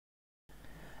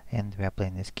and we are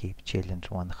playing Escape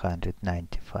Challenge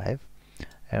 195,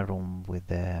 a room with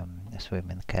a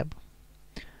swimming cap,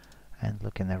 and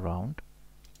looking around,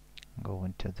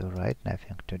 going to the right,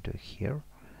 nothing to do here,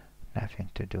 nothing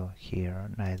to do here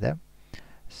neither.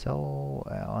 So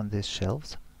on these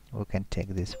shelves we can take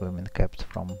these swimming caps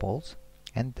from balls,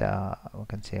 and we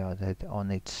can see that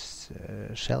on its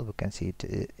shelf we can see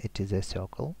it is a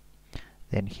circle.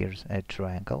 Then here's a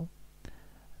triangle,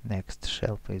 next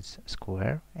shelf is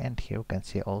square, and here you can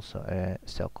see also a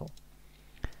circle.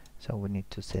 So we need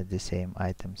to set the same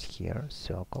items here: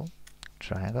 circle,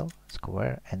 triangle,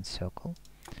 square, and circle.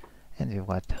 And we've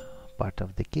got part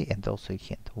of the key and also a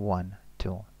hint: 1,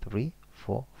 2, 3,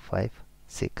 4, 5,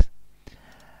 6.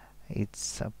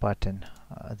 It's a pattern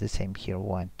the same here: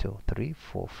 1, 2, 3,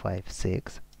 4, 5,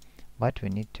 6. But we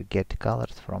need to get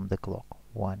colors from the clock: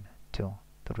 1, 2,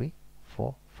 3,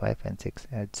 4, 5, and 6.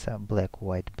 It's black,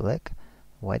 white, black,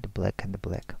 white, black, and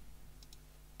black.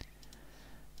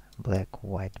 Black,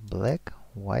 white, black,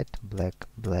 white, black,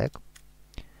 black.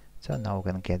 So now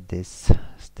we can get this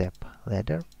step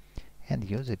ladder and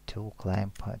use it to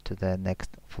climb to the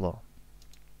next floor.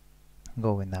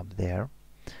 Going up there,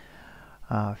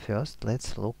 first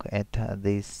let's look at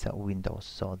these windows.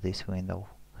 So this window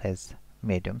has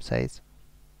medium size.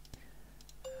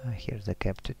 Here's the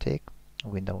cap to take.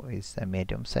 Window is a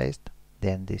medium sized,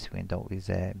 then this window is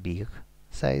a big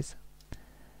size,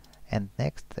 and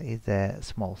next is a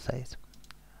small size.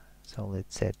 So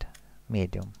let's set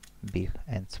medium, big,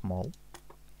 and small,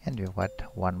 and we've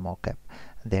got one more cap.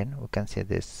 Then we can see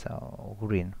this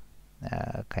green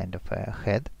kind of a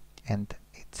head, and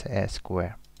it's a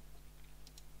square.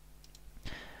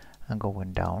 And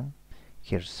going down,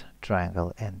 here's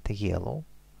triangle and yellow,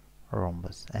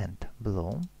 rhombus and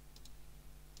blue,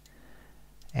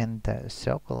 and the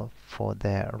circle for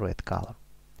the red color.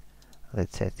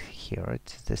 Let's set here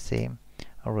it's the same: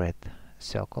 red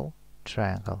circle,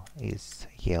 triangle is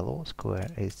yellow, square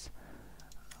is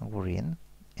green,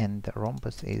 and the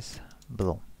rhombus is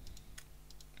blue.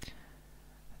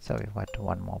 So we've got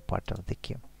one more part of the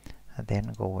key. And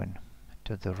then going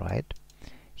to the right,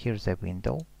 here's a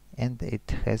window, and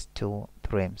it has two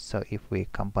frames. So if we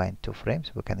combine two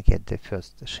frames, we can get the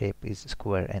first shape is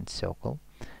square and circle,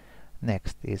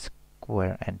 next is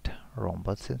square and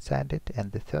rhombus inside it,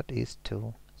 and the third is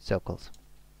two circles.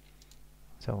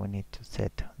 So we need to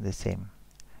set the same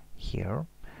here: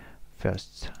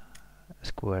 first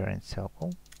square and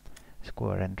circle,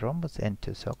 square and rhombus, and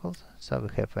two circles. So we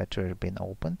have a treasure bin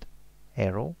opened,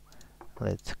 arrow,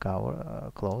 let's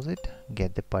close it,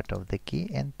 get the part of the key,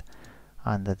 and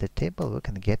under the table we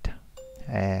can get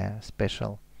a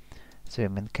special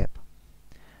swimming cap.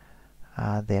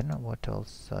 Then what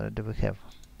else do we have?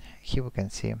 Here we can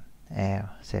see a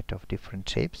set of different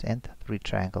shapes and 3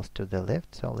 triangles to the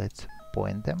left. So let's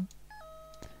point them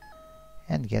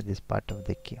and get this part of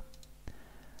the key.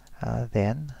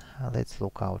 Then let's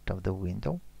look out of the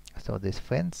window. So this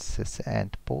fences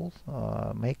and poles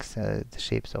makes the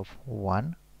shapes of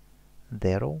 1,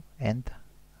 0, and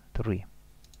 3.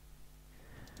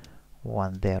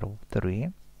 1, 0, 3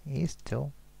 is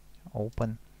to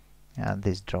open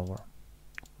this drawer.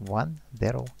 1,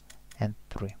 0, and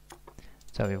 3.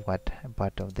 So we've got a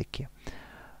part of the key.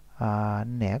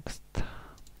 Next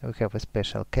we have a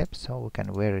special cap, so we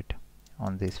can wear it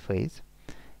on this face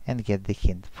and get the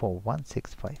hint: 4, 1,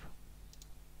 6, 5.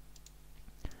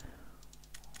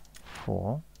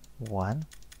 4, 1,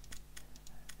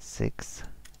 6,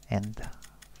 and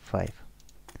 5.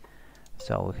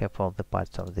 So we have all the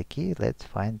parts of the key. Let's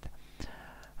find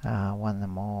one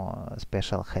more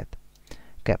special cap.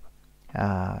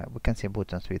 We can see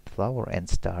buttons with flower and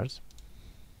stars.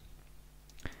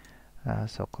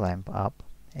 So climb up,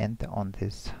 and on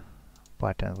this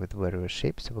pattern with various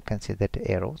shapes we can see that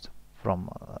arrows from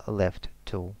right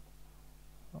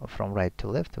to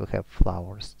left we have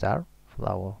flower, star,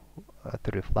 flower,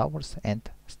 3 flowers, and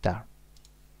star.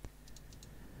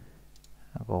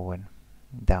 Going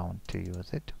down to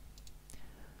use it: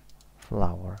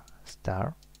 flower,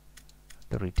 star,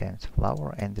 3 times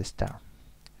flower, and the star.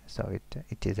 So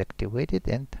it is activated,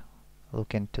 and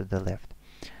looking to the left,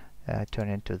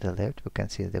 turning to the left, we can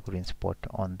see the green spot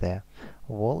on the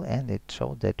wall, and it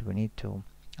shows that we need to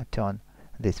turn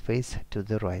this face to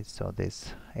the right. So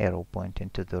this arrow pointing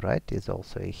to the right is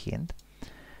also a hint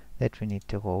that we need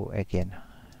to go again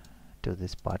to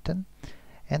this button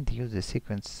and use the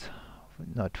sequence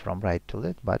not from right to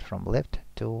left but from left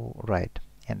to right.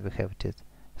 And we have it: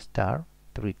 star,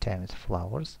 3 times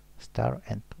flowers, star,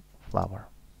 and flower.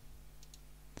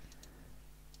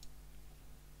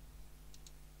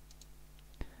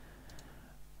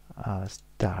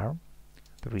 Star,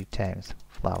 3 times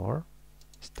flower,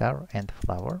 star and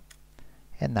flower,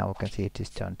 and now we can see it is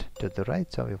turned to the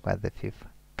right, so we've got the 5th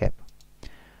cap.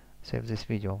 So if this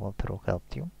video walkthrough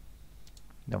helped you,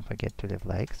 don't forget to leave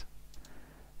likes,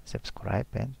 subscribe,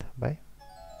 and bye.